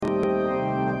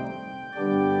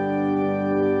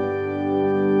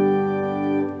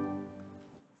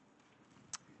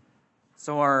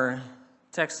So our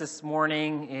text this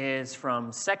morning is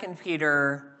from 2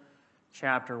 Peter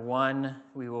chapter 1.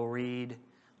 We will read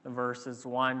the verses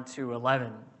 1 to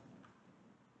 11.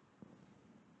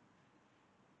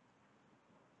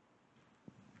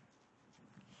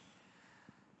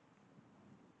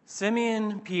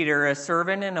 Simeon Peter, a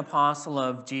servant and apostle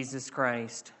of Jesus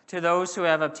Christ, to those who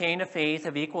have obtained a faith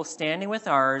of equal standing with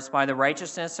ours by the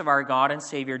righteousness of our God and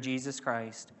Savior Jesus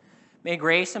Christ, may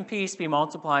grace and peace be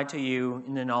multiplied to you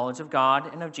in the knowledge of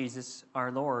God and of Jesus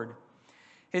our Lord.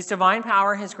 His divine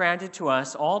power has granted to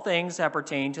us all things that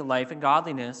pertain to life and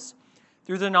godliness,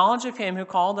 through the knowledge of him who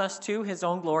called us to his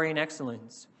own glory and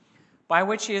excellence, by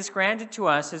which he has granted to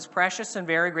us his precious and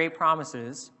very great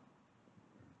promises,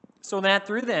 so that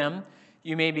through them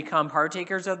you may become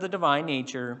partakers of the divine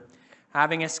nature,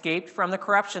 having escaped from the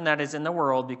corruption that is in the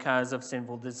world because of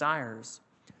sinful desires.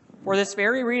 For this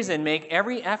very reason, make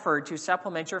every effort to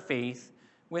supplement your faith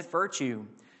with virtue,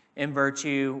 and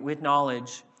virtue with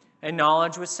knowledge, and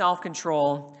knowledge with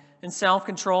self-control, and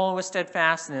self-control with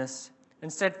steadfastness,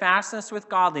 and steadfastness with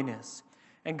godliness,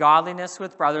 and godliness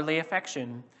with brotherly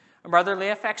affection, and brotherly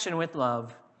affection with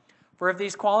love. For if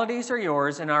these qualities are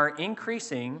yours and are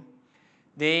increasing,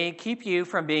 they keep you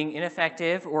from being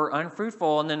ineffective or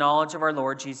unfruitful in the knowledge of our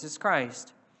Lord Jesus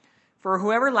Christ. For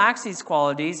whoever lacks these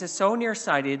qualities is so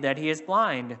nearsighted that he is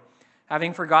blind,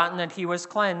 having forgotten that he was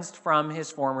cleansed from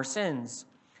his former sins.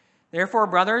 Therefore,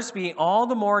 brothers, be all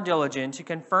the more diligent to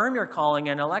confirm your calling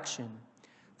and election.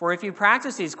 For if you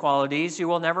practice these qualities, you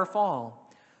will never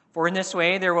fall. For in this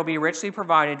way there will be richly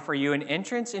provided for you an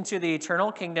entrance into the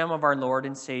eternal kingdom of our Lord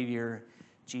and Savior,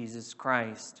 Jesus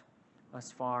Christ.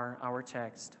 Thus far, our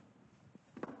text.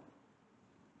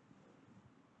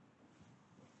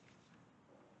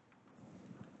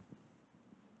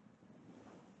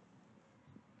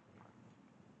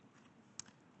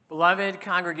 Beloved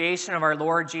congregation of our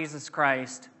Lord Jesus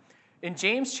Christ, in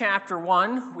James chapter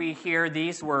 1, we hear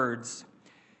these words,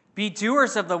 "Be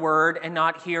doers of the word and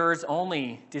not hearers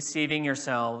only, deceiving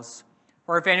yourselves.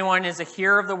 For if anyone is a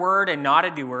hearer of the word and not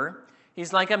a doer,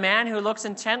 he's like a man who looks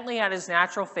intently at his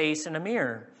natural face in a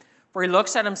mirror. For he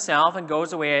looks at himself and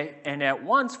goes away and at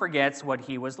once forgets what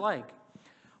he was like.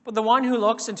 But the one who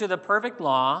looks into the perfect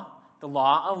law, the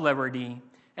law of liberty,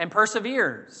 and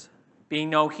perseveres, being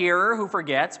no hearer who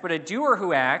forgets, but a doer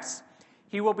who acts,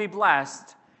 he will be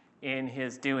blessed in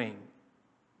his doing."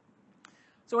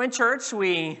 So in church,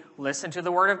 we listen to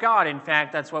the Word of God. In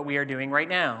fact, that's what we are doing right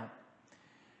now.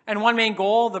 And one main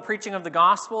goal of the preaching of the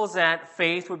gospel is that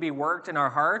faith would be worked in our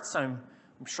hearts. I'm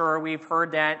sure we've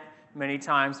heard that many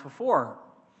times before.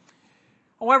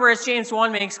 However, as James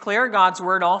 1 makes clear, God's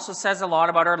Word also says a lot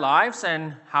about our lives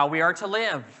and how we are to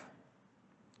live.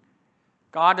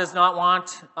 God does not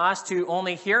want us to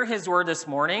only hear his word this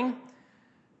morning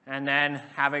and then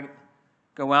have it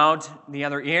go out the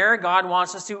other ear. God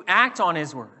wants us to act on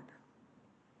his word,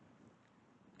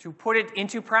 to put it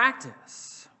into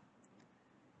practice.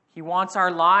 He wants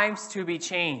our lives to be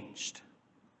changed.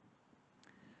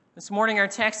 This morning our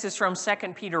text is from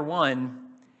 2 Peter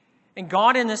 1, and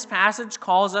God in this passage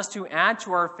calls us to add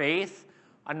to our faith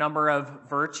a number of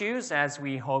virtues, as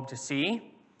we hope to see.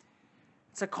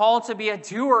 It's a call to be a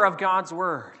doer of God's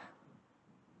word.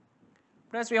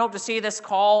 But as we hope to see, this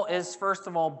call is first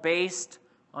of all based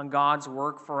on God's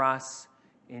work for us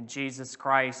in Jesus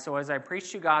Christ. So as I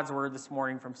preach to you God's word this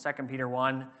morning from 2 Peter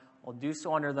 1, I'll do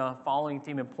so under the following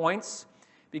theme and points.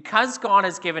 Because God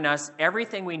has given us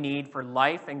everything we need for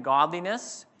life and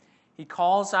godliness, he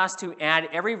calls us to add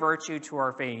every virtue to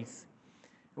our faith.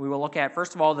 We will look at,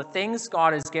 first of all, the things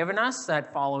God has given us.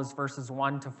 That follows verses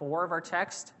 1 to 4 of our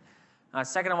text.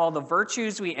 Second of all, the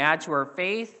virtues we add to our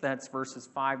faith. That's verses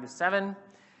 5 to 7.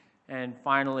 And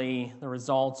finally, the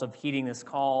results of heeding this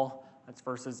call. That's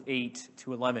verses 8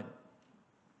 to 11.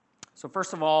 So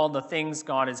first of all, the things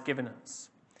God has given us.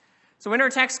 So in our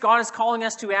text, God is calling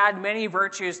us to add many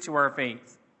virtues to our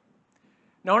faith.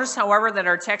 Notice, however, that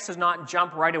our text does not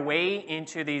jump right away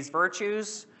into these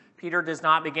virtues. Peter does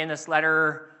not begin this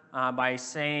letter by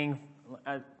saying,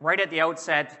 right at the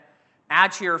outset,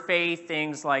 add to your faith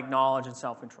things like knowledge and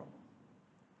self-control.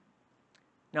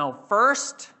 No,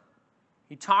 first,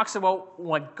 he talks about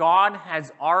what God has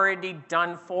already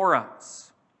done for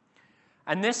us.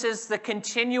 And this is the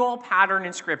continual pattern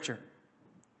in Scripture.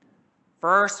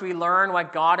 First, we learn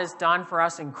what God has done for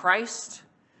us in Christ.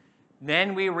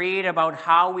 Then we read about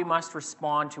how we must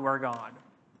respond to our God.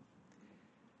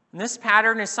 And this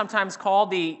pattern is sometimes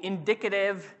called the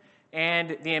indicative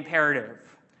and the imperative.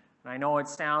 And I know it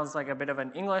sounds like a bit of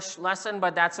an English lesson,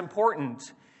 but that's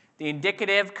important. The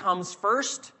indicative comes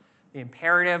first, the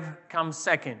imperative comes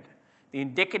second. The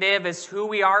indicative is who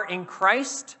we are in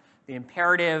Christ. The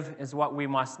imperative is what we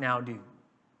must now do.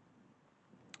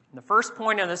 The first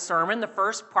point of the sermon, the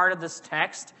first part of this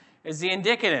text, is the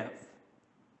indicative.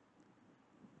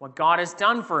 What God has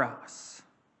done for us.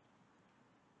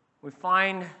 We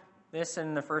find this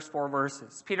in the first 4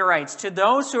 verses. Peter writes, "To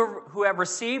those who have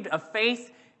received a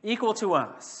faith equal to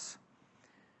us."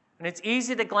 And it's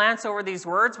easy to glance over these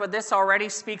words, but this already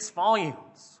speaks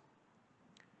volumes.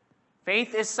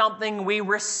 Faith is something we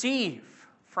receive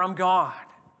from God.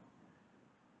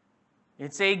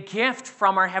 It's a gift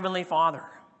from our Heavenly Father.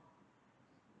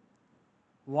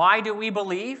 Why do we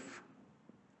believe?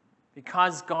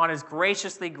 Because God has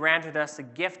graciously granted us a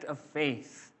gift of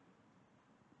faith.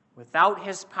 Without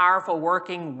His powerful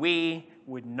working, we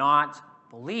would not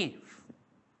believe.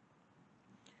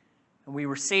 And we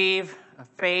receive a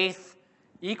faith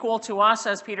equal to us,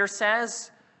 as Peter says.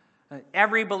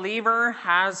 Every believer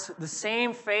has the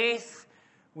same faith.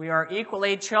 We are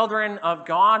equally children of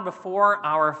God before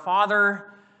our Father.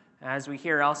 As we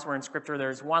hear elsewhere in Scripture,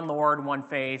 there's one Lord, one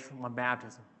faith, one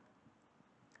baptism.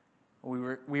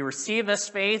 We receive this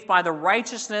faith by the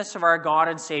righteousness of our God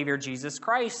and Savior, Jesus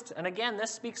Christ. And again,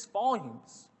 this speaks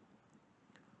volumes.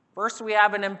 First, we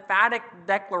have an emphatic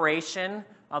declaration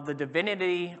of the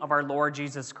divinity of our Lord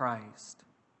Jesus Christ.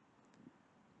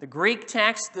 The Greek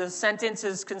text, the sentence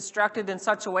is constructed in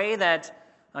such a way that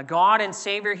God and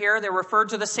Savior here, they're referred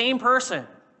to the same person,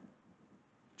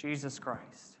 Jesus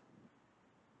Christ.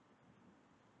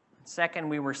 Second,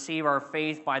 we receive our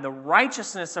faith by the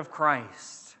righteousness of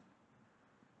Christ.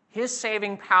 His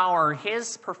saving power,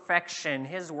 His perfection,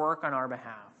 His work on our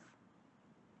behalf.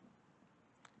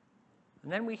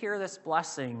 And then we hear this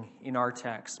blessing in our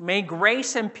text. May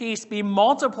grace and peace be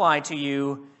multiplied to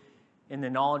you in the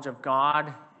knowledge of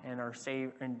God and our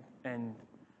Savior and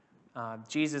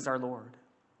Jesus our Lord.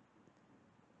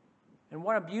 And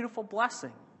what a beautiful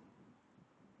blessing.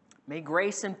 May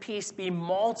grace and peace be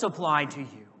multiplied to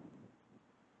you.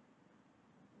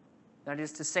 That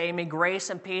is to say, may grace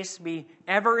and peace be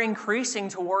ever increasing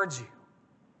towards you.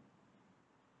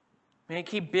 May it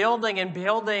keep building and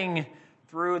building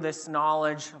through this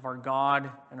knowledge of our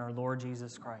God and our Lord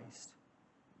Jesus Christ.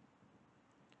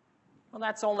 Well,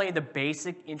 that's only the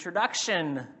basic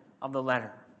introduction of the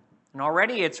letter. And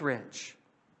already it's rich.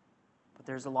 But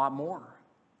there's a lot more.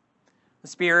 The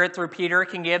Spirit, through Peter,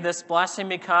 can give this blessing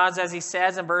because, as he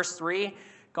says in verse 3,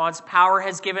 God's power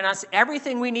has given us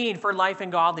everything we need for life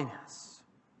and godliness.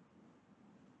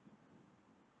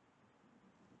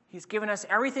 He's given us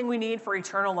everything we need for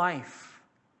eternal life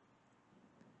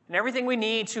and everything we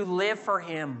need to live for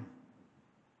Him.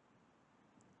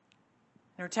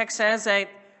 And our text says that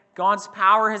God's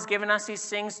power has given us these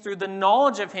things through the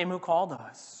knowledge of Him who called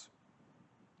us.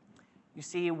 You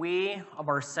see, we of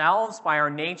ourselves, by our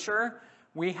nature,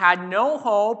 we had no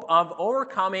hope of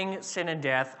overcoming sin and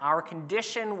death. Our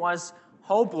condition was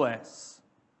hopeless.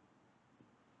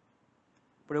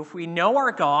 But if we know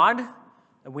our God,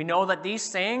 and we know that these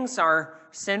things, our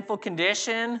sinful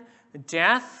condition,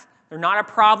 death, they're not a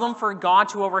problem for God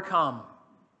to overcome.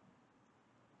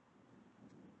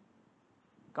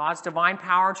 God's divine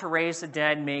power to raise the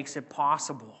dead makes it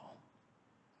possible.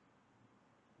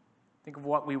 Think of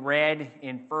what we read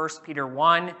in 1 Peter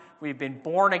 1. We've been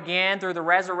born again through the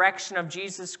resurrection of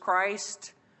Jesus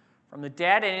Christ from the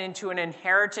dead and into an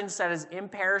inheritance that is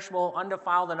imperishable,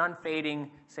 undefiled, and unfading,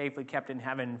 safely kept in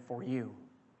heaven for you.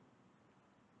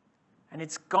 And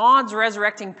it's God's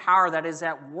resurrecting power that is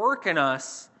at work in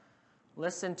us.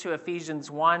 Listen to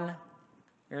Ephesians 1.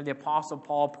 Here the Apostle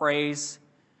Paul prays,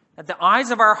 that the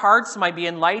eyes of our hearts might be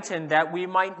enlightened, that we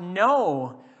might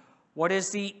know what is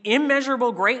the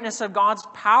immeasurable greatness of God's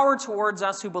power towards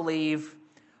us who believe,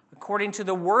 according to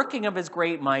the working of His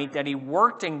great might that He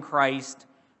worked in Christ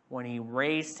when He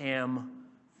raised Him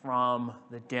from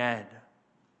the dead.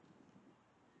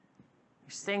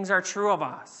 These things are true of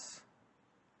us.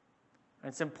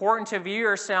 It's important to view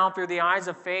yourself through the eyes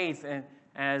of faith, and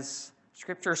as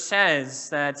Scripture says,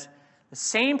 that the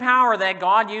same power that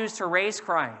God used to raise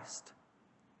Christ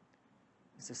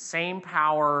is the same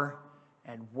power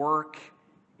at work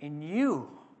in you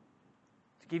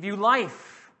to give you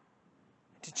life,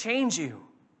 to change you.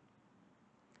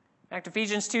 In fact,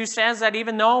 Ephesians 2 says that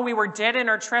even though we were dead in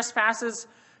our trespasses,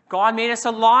 God made us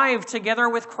alive together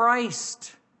with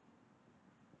Christ.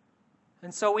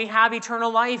 And so we have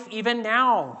eternal life even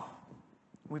now.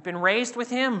 We've been raised with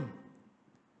Him.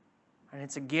 And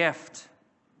it's a gift.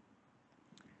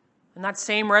 And that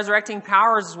same resurrecting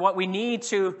power is what we need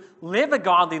to live a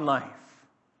godly life,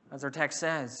 as our text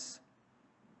says.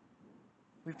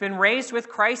 We've been raised with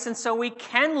Christ, and so we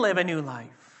can live a new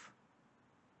life.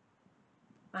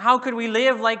 How could we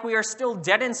live like we are still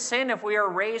dead in sin if we are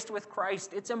raised with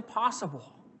Christ? It's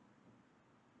impossible.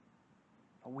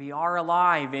 But we are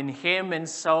alive in Him, and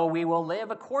so we will live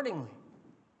accordingly.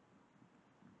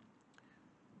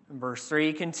 And verse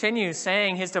 3 continues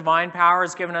saying, His divine power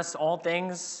has given us all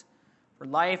things for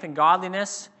life and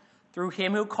godliness through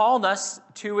Him who called us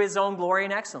to His own glory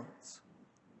and excellence.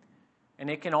 And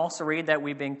it can also read that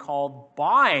we've been called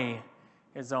by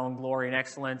His own glory and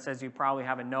excellence, as you probably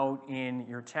have a note in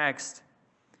your text.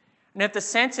 And if the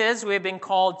sense is we have been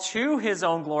called to His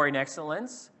own glory and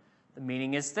excellence, the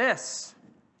meaning is this: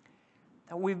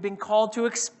 that we've been called to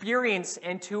experience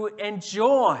and to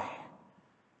enjoy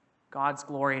God's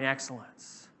glory and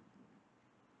excellence.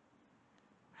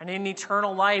 And in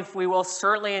eternal life, we will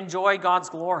certainly enjoy God's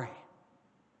glory,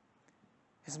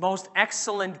 His most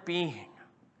excellent being.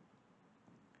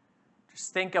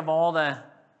 Just think of all the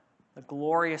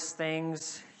glorious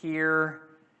things here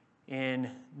in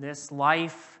this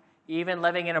life. Even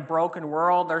living in a broken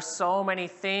world, there's so many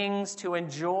things to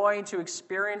enjoy, to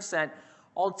experience, that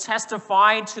all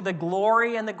testify to the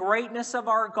glory and the greatness of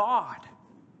our God.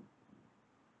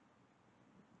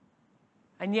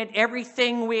 And yet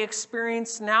everything we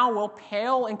experience now will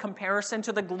pale in comparison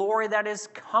to the glory that is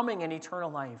coming in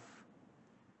eternal life,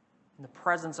 in the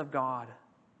presence of God.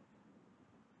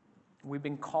 We've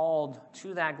been called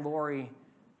to that glory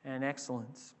and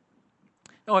excellence.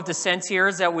 Now, if the sense here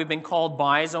is that we've been called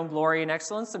by His own glory and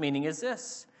excellence, the meaning is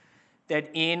this: that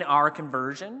in our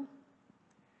conversion,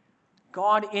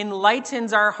 God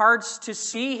enlightens our hearts to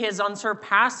see His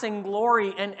unsurpassing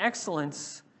glory and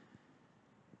excellence,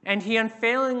 and He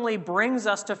unfailingly brings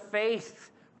us to faith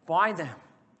by them.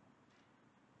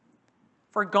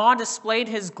 For God displayed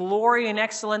His glory and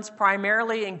excellence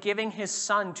primarily in giving His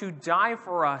Son to die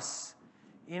for us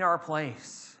in our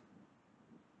place.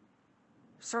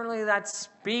 Certainly that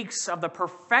speaks of the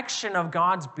perfection of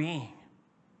God's being.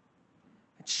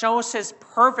 It shows His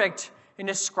perfect,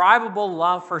 indescribable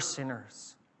love for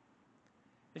sinners.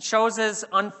 It shows His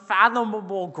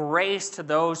unfathomable grace to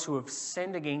those who have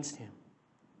sinned against Him.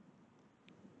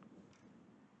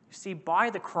 You see,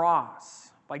 by the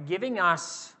cross, by giving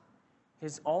us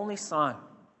His only Son,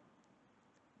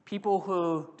 people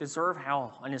who deserve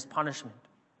hell and His punishment,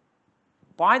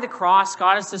 by the cross,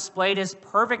 God has displayed His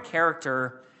perfect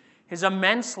character, His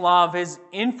immense love, His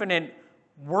infinite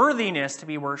worthiness to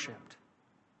be worshipped.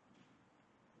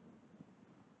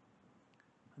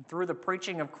 And through the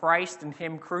preaching of Christ and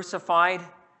Him crucified,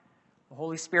 the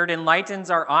Holy Spirit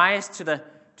enlightens our eyes to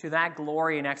that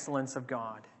glory and excellence of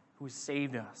God who has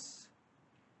saved us.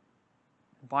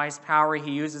 And by His power,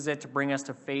 He uses it to bring us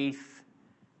to faith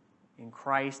in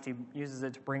Christ. He uses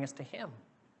it to bring us to Him.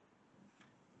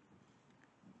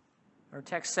 Our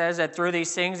text says that through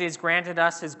these things He has granted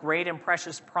us His great and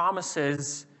precious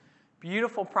promises,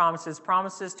 beautiful promises,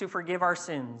 promises to forgive our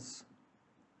sins,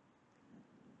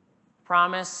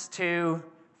 promise to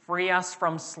free us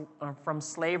from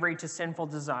slavery to sinful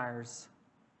desires,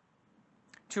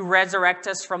 to resurrect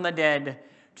us from the dead,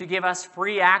 to give us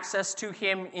free access to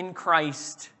Him in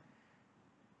Christ,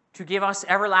 to give us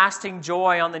everlasting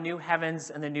joy on the new heavens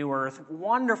and the new earth.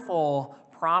 Wonderful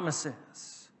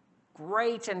promises.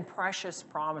 Great and precious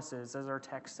promises, as our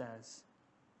text says.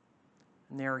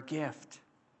 And they're a gift.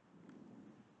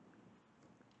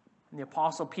 And the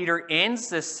Apostle Peter ends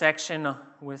this section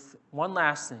with one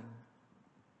last thing.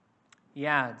 He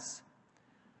adds,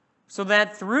 so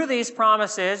that through these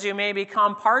promises you may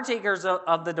become partakers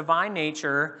of the divine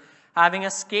nature, having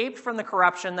escaped from the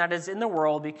corruption that is in the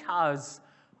world because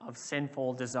of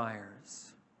sinful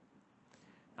desires.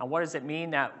 Now, what does it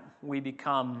mean that we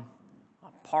become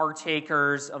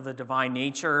partakers of the divine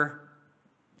nature?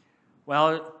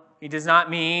 Well, it does not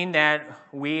mean that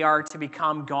we are to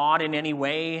become God in any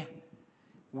way.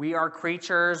 We are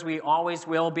creatures. We always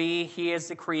will be. He is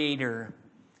the Creator.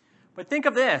 But think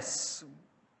of this.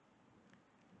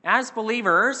 As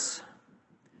believers,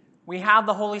 we have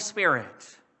the Holy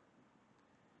Spirit.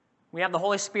 We have the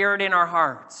Holy Spirit in our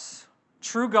hearts.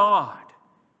 True God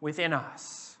within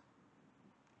us.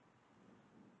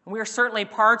 And we are certainly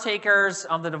partakers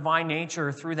of the divine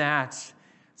nature through that.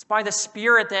 It's by the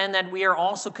Spirit, then, that we are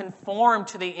also conformed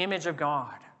to the image of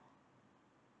God.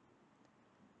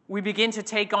 We begin to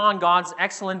take on God's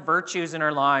excellent virtues in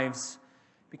our lives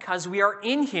because we are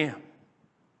in Him.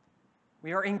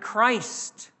 We are in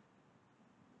Christ.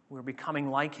 We're becoming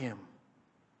like Him.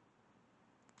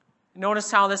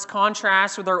 Notice how this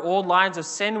contrasts with our old lives of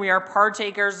sin. We are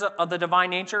partakers of the divine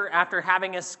nature after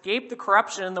having escaped the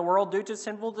corruption in the world due to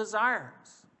sinful desires.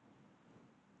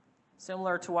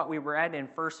 Similar to what we read in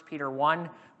 1 Peter 1,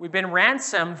 we've been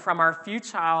ransomed from our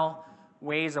futile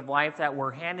ways of life that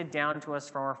were handed down to us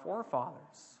from our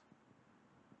forefathers.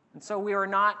 And so we are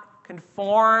not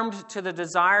conformed to the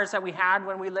desires that we had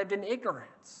when we lived in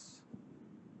ignorance.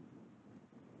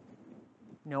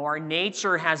 No, our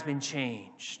nature has been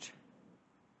changed.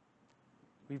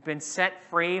 We've been set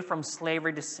free from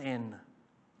slavery to sin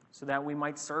so that we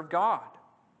might serve God.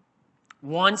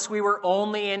 Once we were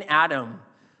only in Adam,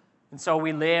 and so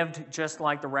we lived just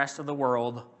like the rest of the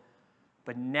world.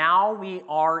 But now we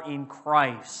are in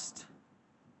Christ,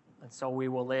 and so we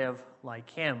will live like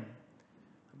him.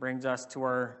 That brings us to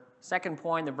our second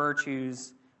point, the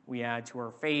virtues we add to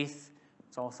our faith.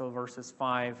 It's also verses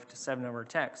 5 to 7 of our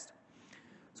text.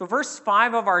 So verse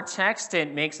 5 of our text,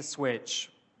 it makes a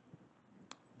switch.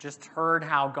 Just heard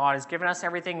how God has given us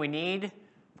everything we need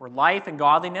for life and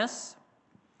godliness.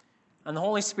 And the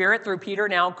Holy Spirit, through Peter,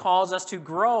 now calls us to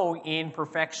grow in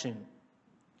perfection. And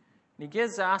he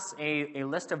gives us a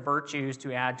list of virtues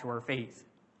to add to our faith.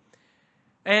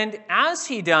 And as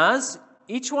he does,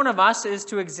 each one of us is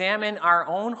to examine our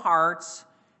own hearts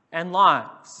and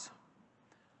lives.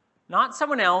 Not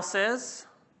someone else's,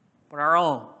 but our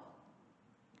own.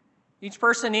 Each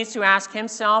person needs to ask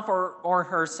himself or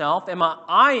herself, am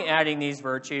I adding these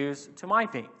virtues to my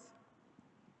faith?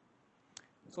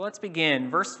 So let's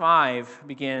begin. Verse 5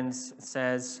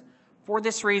 says, for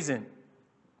this reason,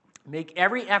 make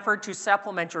every effort to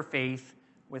supplement your faith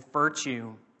with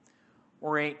virtue.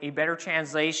 Or a better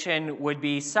translation would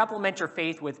be supplement your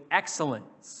faith with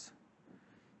excellence.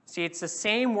 See, it's the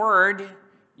same word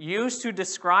used to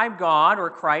describe God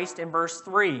or Christ in verse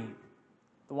 3.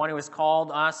 The one who has called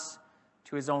us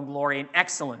to his own glory and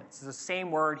excellence. It's the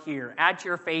same word here. Add to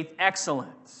your faith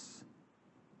excellence.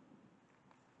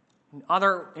 In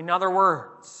other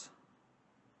words,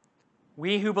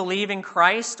 we who believe in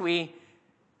Christ, we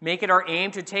make it our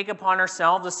aim to take upon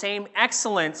ourselves the same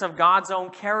excellence of God's own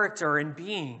character and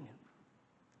being.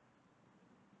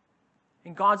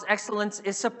 And God's excellence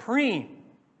is supreme.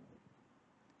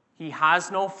 He has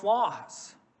no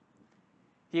flaws.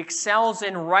 He excels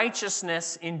in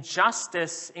righteousness, in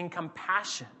justice, in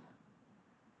compassion.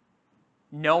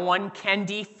 No one can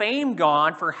defame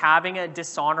God for having a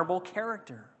dishonorable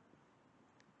character.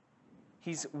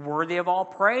 He's worthy of all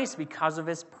praise because of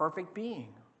his perfect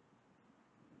being.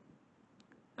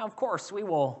 Now, of course, we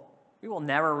will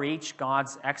never reach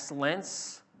God's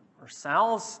excellence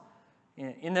ourselves.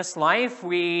 In this life,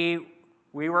 we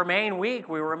remain weak,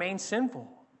 we remain sinful.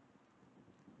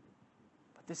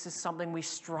 But this is something we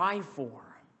strive for.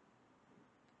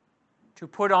 To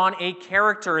put on a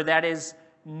character that is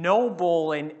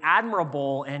noble and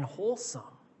admirable and wholesome.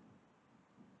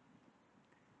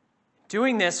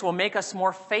 Doing this will make us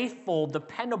more faithful,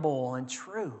 dependable, and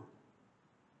true.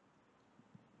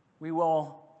 We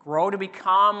will grow to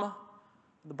become what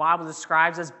the Bible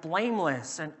describes as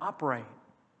blameless and upright.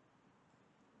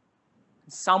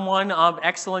 Someone of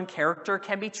excellent character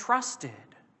can be trusted.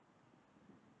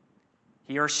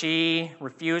 He or she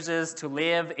refuses to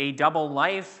live a double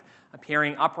life,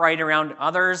 appearing upright around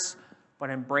others, but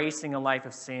embracing a life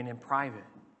of sin in private.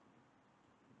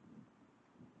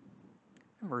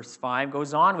 Verse 5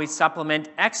 goes on, we supplement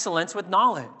excellence with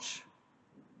knowledge.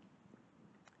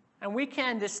 And we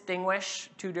can distinguish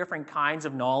two different kinds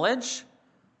of knowledge.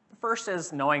 The first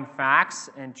is knowing facts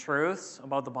and truths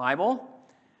about the Bible.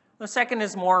 The second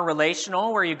is more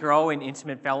relational, where you grow in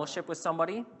intimate fellowship with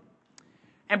somebody.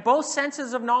 And both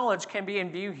senses of knowledge can be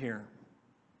in view here.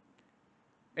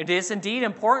 It is indeed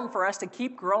important for us to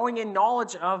keep growing in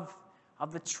knowledge of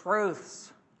the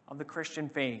truths of the Christian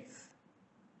faith.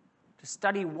 To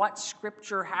study what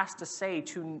Scripture has to say,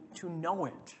 to know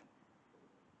it.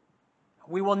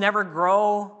 We will never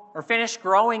grow or finish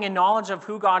growing in knowledge of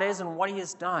who God is and what he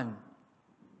has done.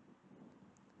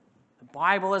 The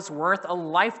Bible is worth a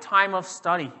lifetime of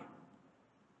study.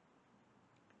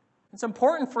 It's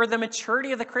important for the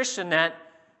maturity of the Christian that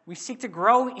we seek to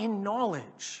grow in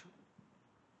knowledge.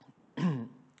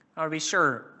 Now, to be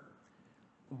sure,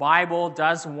 the Bible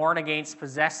does warn against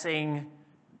possessing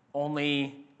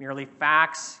only merely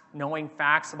facts, knowing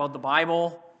facts about the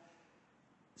Bible.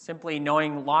 Simply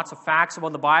knowing lots of facts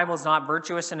about the Bible is not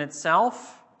virtuous in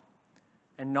itself,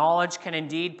 and knowledge can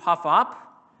indeed puff up.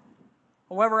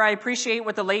 However, I appreciate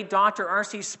what the late Dr.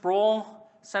 R.C. Sproul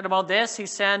said about this. He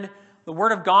said, the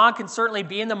Word of God can certainly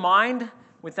be in the mind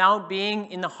without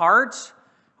being in the heart.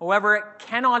 However, it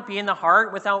cannot be in the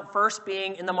heart without first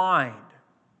being in the mind.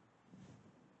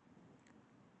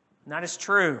 And that is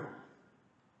true.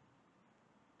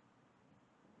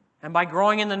 And by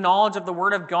growing in the knowledge of the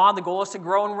Word of God, the goal is to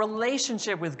grow in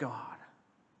relationship with God.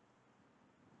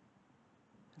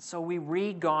 And so we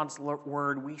read God's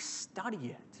Word, we study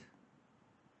it.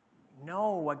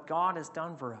 know what God has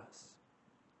done for us.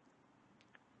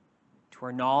 To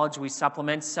our knowledge, we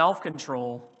supplement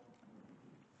self-control.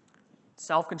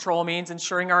 Self-control means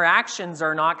ensuring our actions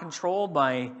are not controlled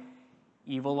by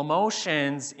evil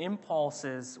emotions,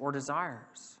 impulses, or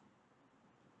desires.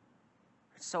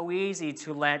 It's so easy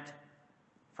to let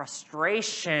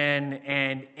frustration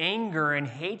and anger and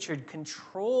hatred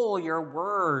control your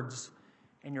words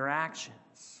and your actions.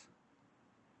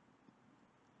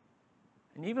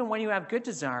 And even when you have good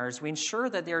desires, we ensure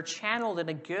that they're channeled in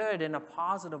a good and a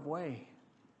positive way.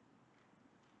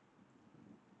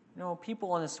 You know,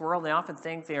 people in this world, they often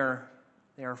think they are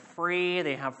free,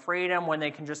 they have freedom when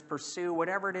they can just pursue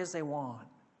whatever it is they want.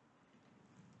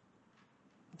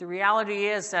 The reality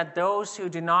is that those who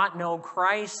do not know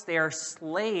Christ, they are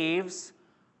slaves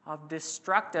of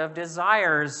destructive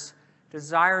desires.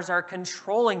 Desires are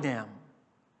controlling them.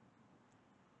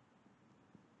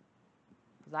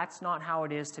 But that's not how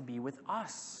it is to be with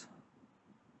us.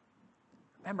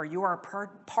 Remember, you are a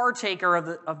partaker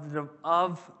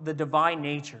of the divine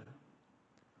nature.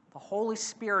 The Holy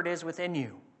Spirit is within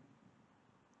you.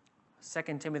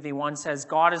 2 Timothy 1 says,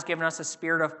 God has given us a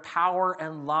spirit of power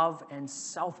and love and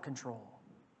self-control.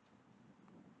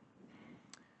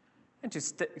 And to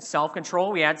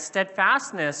self-control, we add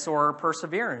steadfastness or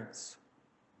perseverance.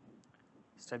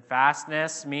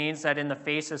 Steadfastness means that in the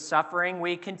face of suffering,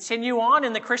 we continue on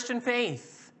in the Christian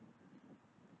faith,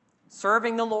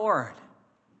 serving the Lord.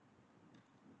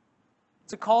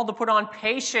 It's a call to put on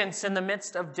patience in the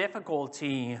midst of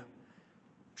difficulty,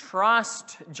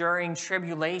 trust during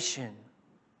tribulation,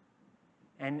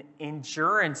 and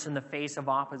endurance in the face of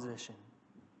opposition.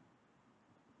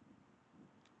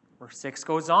 Verse 6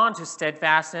 goes on to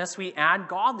steadfastness, we add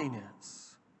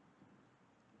godliness.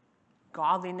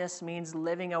 Godliness means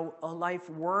living a life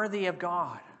worthy of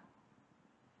God.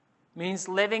 It means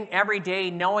living every day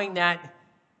knowing that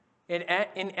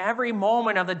in every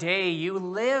moment of the day you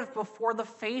live before the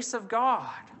face of God.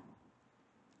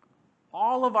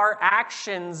 All of our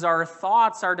actions, our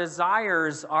thoughts, our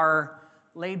desires are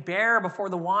laid bare before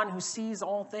the one who sees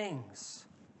all things.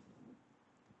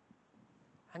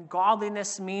 And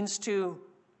godliness means to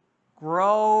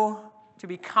grow, to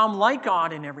become like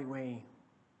God in every way.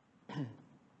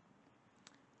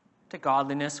 To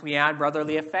godliness, we add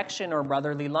brotherly affection or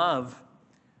brotherly love.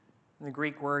 And the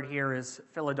Greek word here is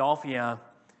Philadelphia.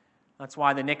 That's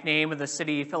why the nickname of the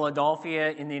city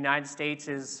Philadelphia in the United States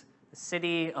is the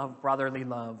city of brotherly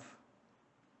love.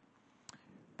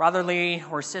 Brotherly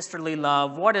or sisterly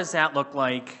love, what does that look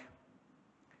like?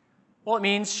 Well, it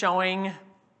means showing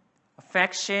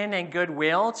affection and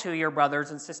goodwill to your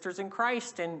brothers and sisters in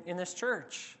Christ in this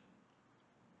church.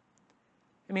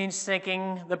 It means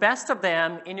thinking the best of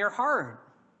them in your heart.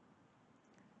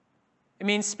 It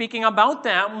means speaking about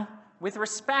them with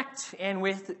respect and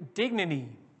with dignity.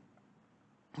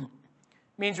 It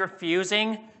means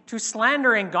refusing to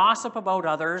slander and gossip about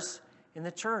others in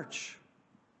the church.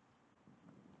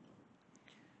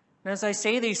 And as I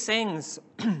say these things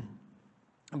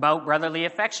about brotherly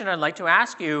affection, I'd like to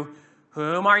ask you,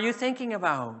 whom are you thinking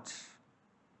about?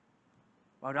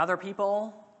 About other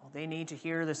people? Well, they need to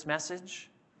hear this message.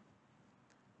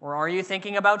 Or are you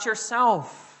thinking about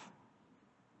yourself?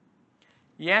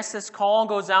 Yes, this call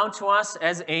goes out to us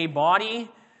as a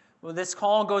body. Well, this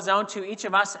call goes out to each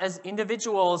of us as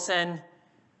individuals, and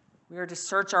we are to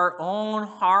search our own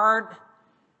heart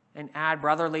and add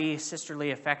brotherly, sisterly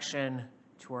affection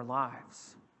to our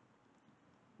lives.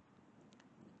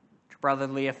 To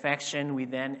brotherly affection, we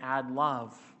then add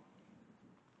love.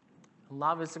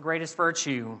 Love is the greatest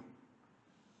virtue.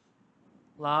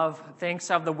 Love thinks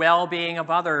of the well-being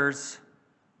of others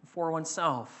before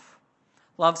oneself.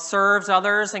 Love serves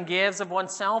others and gives of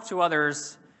oneself to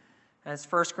others. As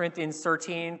 1 Corinthians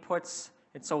 13 puts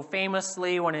it so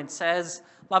famously when it says,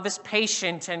 love is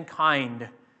patient and kind.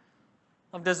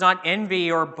 Love does not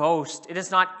envy or boast. It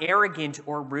is not arrogant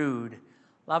or rude.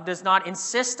 Love does not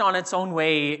insist on its own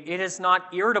way. It is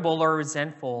not irritable or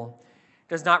resentful. It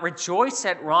does not rejoice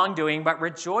at wrongdoing, but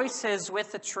rejoices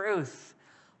with the truth.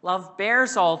 Love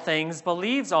bears all things,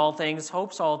 believes all things,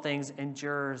 hopes all things,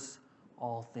 endures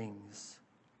all things.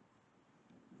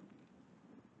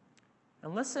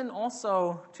 And listen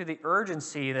also to the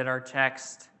urgency that our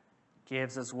text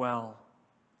gives as well.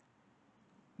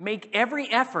 Make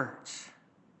every effort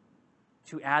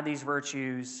to add these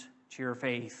virtues to your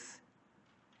faith.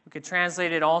 We could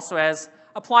translate it also as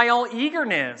apply all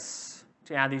eagerness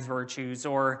to add these virtues,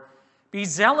 or be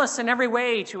zealous in every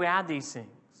way to add these things.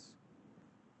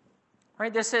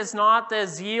 Right? This is not the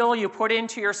zeal you put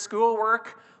into your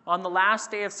schoolwork on the last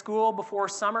day of school before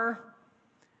summer.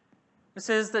 This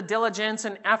is the diligence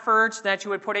and effort that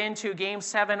you would put into Game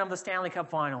 7 of the Stanley Cup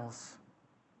Finals.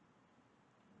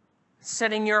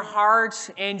 Setting your heart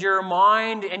and your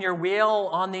mind and your will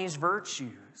on these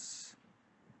virtues.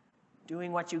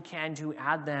 Doing what you can to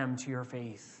add them to your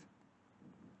faith.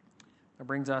 That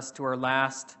brings us to our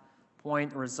last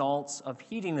point, the results of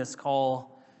heeding this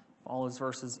call. Follows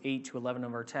verses 8 to 11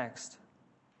 of our text.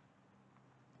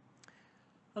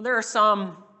 Now, there are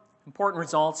some important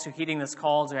results to heeding this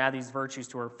call to add these virtues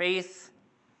to our faith.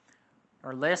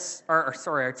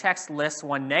 Our text lists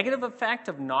one negative effect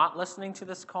of not listening to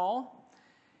this call,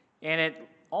 and it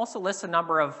also lists a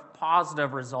number of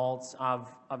positive results of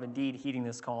indeed heeding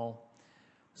this call.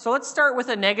 So let's start with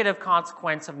a negative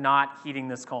consequence of not heeding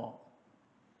this call.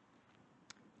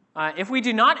 If we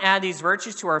do not add these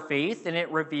virtues to our faith, then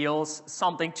it reveals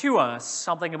something to us,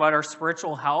 something about our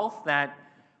spiritual health that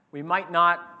we might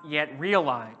not yet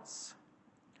realize.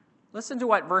 Listen to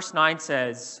what verse 9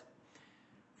 says.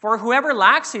 For whoever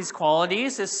lacks these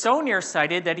qualities is so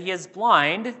nearsighted that he is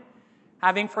blind,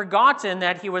 having forgotten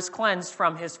that he was cleansed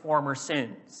from his former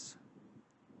sins.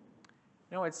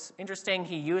 You know, it's interesting,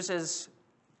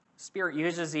 Spirit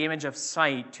uses the image of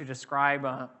sight to describe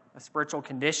a spiritual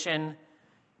condition,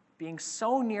 being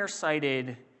so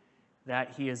nearsighted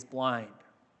that he is blind.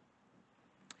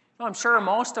 I'm sure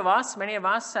many of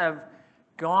us have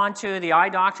gone to the eye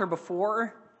doctor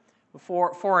before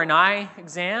for an eye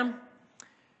exam.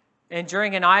 And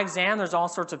during an eye exam, there's all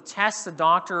sorts of tests the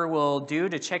doctor will do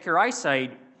to check your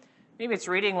eyesight. Maybe it's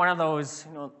reading one of those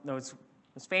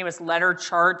famous letter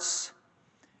charts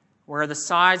where the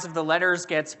size of the letters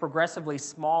gets progressively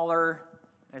smaller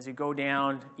as you go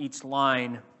down each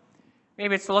line.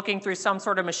 Maybe it's looking through some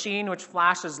sort of machine which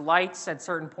flashes lights at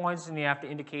certain points, and you have to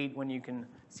indicate when you can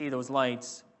see those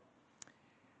lights.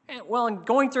 And,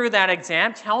 going through that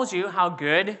exam tells you how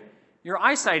good your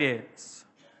eyesight is.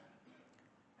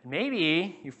 And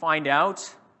maybe you find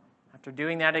out after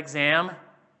doing that exam that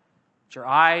your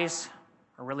eyes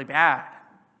are really bad.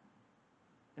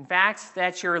 In fact,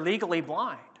 that you're legally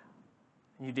blind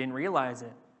and you didn't realize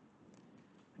it.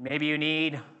 Maybe you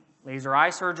need laser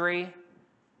eye surgery.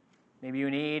 Maybe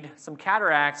you need some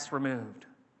cataracts removed.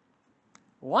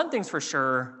 One thing's for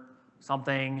sure,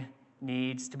 something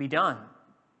needs to be done.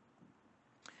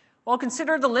 Well,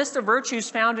 consider the list of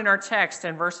virtues found in our text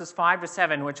in verses 5 to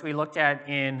 7, which we looked at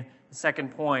in the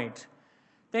second point.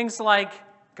 Things like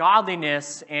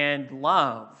godliness and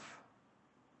love.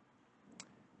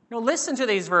 Listen to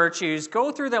these virtues.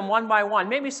 Go through them one by one,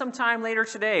 maybe sometime later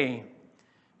today.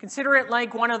 Consider it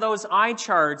like one of those eye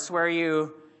charts where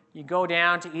you go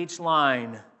down to each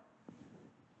line.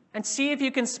 And see if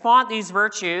you can spot these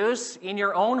virtues in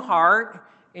your own heart,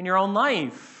 in your own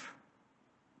life.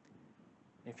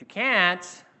 If you can't,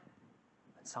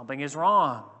 then something is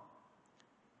wrong.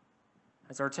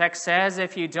 As our text says,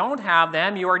 if you don't have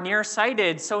them, you are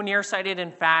nearsighted, so nearsighted,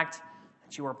 in fact,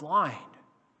 that you are blind.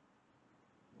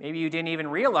 Maybe you didn't even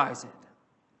realize it.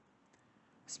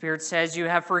 The Spirit says you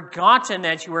have forgotten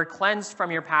that you were cleansed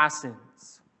from your past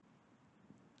sins.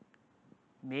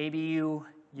 Maybe you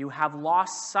have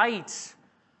lost sight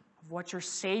of what your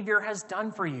Savior has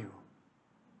done for you.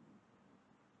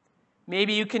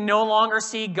 Maybe you can no longer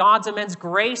see God's immense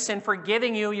grace in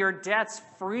forgiving you your debts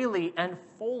freely and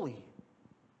fully.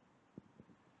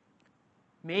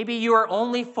 Maybe you are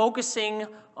only focusing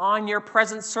on your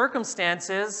present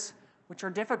circumstances, which are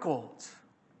difficult.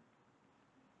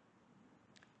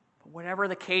 But whatever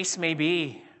the case may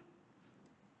be,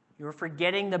 you are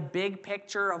forgetting the big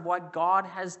picture of what God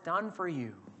has done for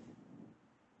you.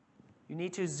 You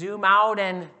need to zoom out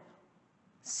and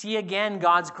see again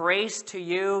God's grace to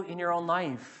you in your own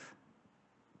life.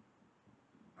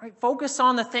 All right, focus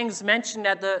on the things mentioned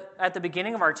at the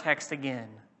beginning of our text again.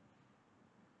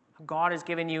 God has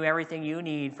given you everything you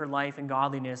need for life and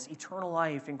godliness, eternal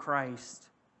life in Christ.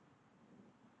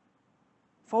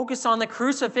 Focus on the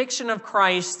crucifixion of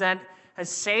Christ that has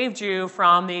saved you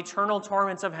from the eternal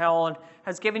torments of hell and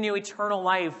has given you eternal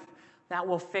life that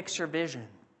will fix your vision.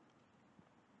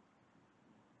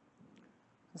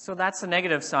 So that's the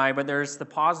negative side, but there's the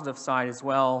positive side as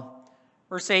well.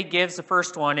 Verse 8 gives the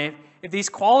first one. If these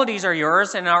qualities are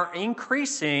yours and are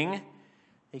increasing,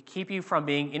 they keep you from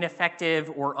being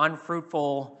ineffective or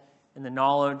unfruitful in the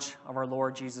knowledge of our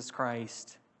Lord Jesus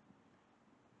Christ.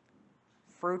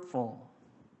 Fruitful.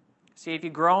 See, if you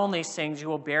grow in these things, you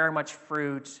will bear much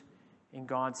fruit in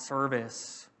God's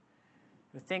service.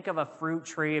 Think of a fruit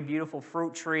tree, a beautiful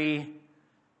fruit tree,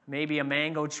 maybe a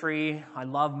mango tree. I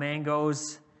love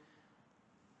mangoes.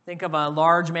 Think of a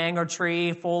large mango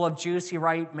tree full of juicy,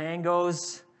 ripe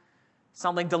mangoes.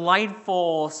 something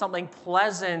delightful, something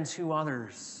pleasant to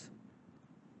others.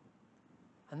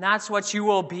 And that's what you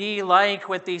will be like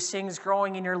with these things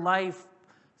growing in your life,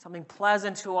 something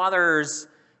pleasant to others,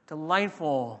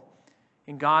 delightful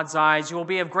in God's eyes. You will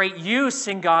be of great use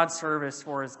in God's service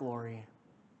for His glory.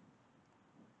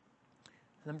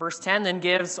 And then verse 10 then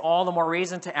gives all the more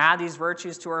reason to add these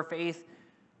virtues to our faith.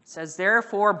 It says,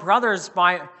 therefore, brothers,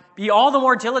 be all the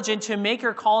more diligent to make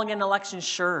your calling and election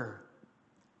sure.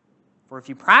 For if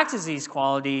you practice these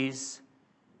qualities,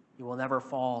 you will never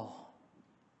fall.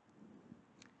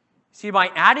 See,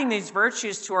 by adding these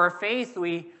virtues to our faith,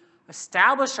 we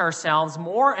establish ourselves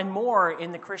more and more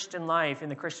in the Christian life, in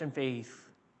the Christian faith.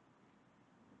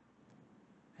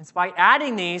 It's by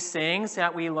adding these things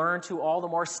that we learn to all the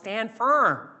more stand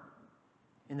firm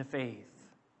in the faith.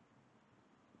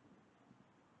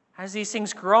 As these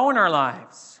things grow in our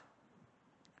lives,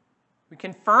 we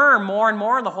confirm more and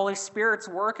more the Holy Spirit's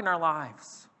work in our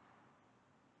lives.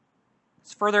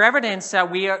 It's further evidence that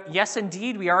we are, yes,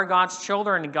 indeed, we are God's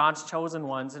children and God's chosen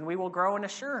ones, and we will grow in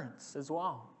assurance as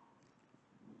well.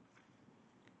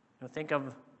 Think of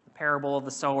the parable of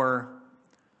the sower.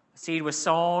 The seed was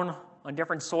sown on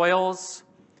different soils.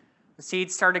 The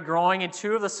seed started growing in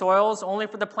two of the soils, only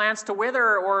for the plants to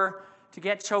wither or to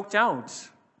get choked out.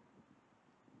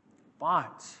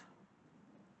 But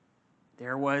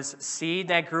there was seed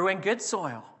that grew in good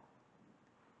soil.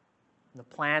 The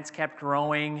plants kept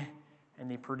growing, and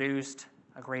they produced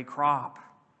a great crop.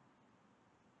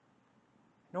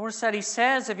 Notice that he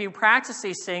says, if you practice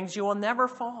these things, you will never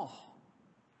fall.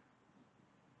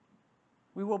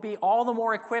 We will be all the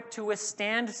more equipped to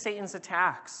withstand Satan's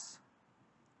attacks.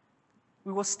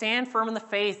 We will stand firm in the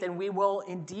faith, and we will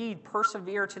indeed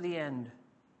persevere to the end.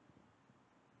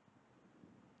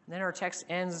 And then our text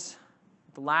ends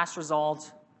with the last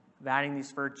result of adding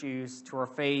these virtues to our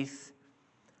faith.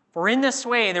 For in this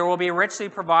way there will be richly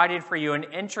provided for you an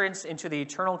entrance into the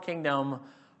eternal kingdom of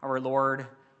our Lord and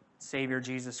Savior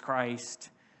Jesus Christ.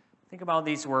 Think about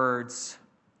these words.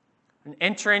 An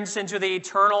entrance into the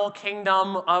eternal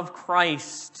kingdom of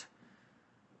Christ.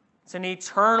 It's an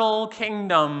eternal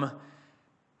kingdom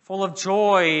full of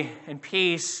joy and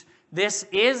peace. This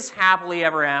is happily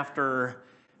ever after,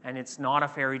 and it's not a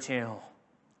fairy tale.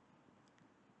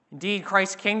 Indeed,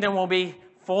 Christ's kingdom will be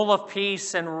full of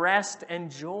peace and rest and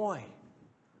joy.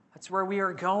 That's where we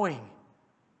are going.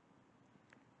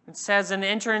 It says an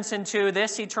entrance into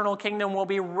this eternal kingdom will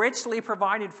be richly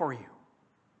provided for you.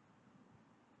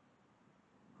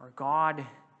 Our God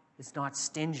is not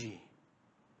stingy.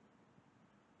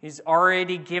 He's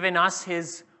already given us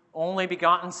His only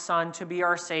begotten Son to be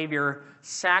our Savior,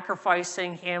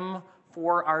 sacrificing Him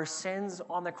for our sins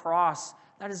on the cross.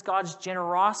 That is God's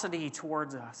generosity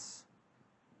towards us,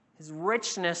 His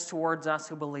richness towards us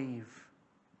who believe.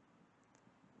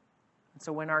 And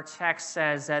so when our text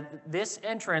says that this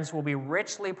entrance will be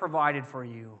richly provided for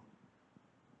you,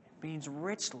 it means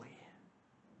richly.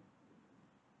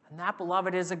 And that,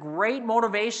 beloved, is a great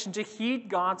motivation to heed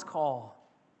God's call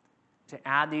to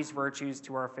add these virtues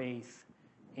to our faith.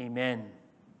 Amen.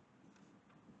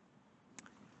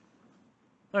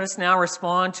 Let us now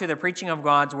respond to the preaching of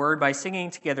God's word by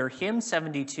singing together hymn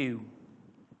 72.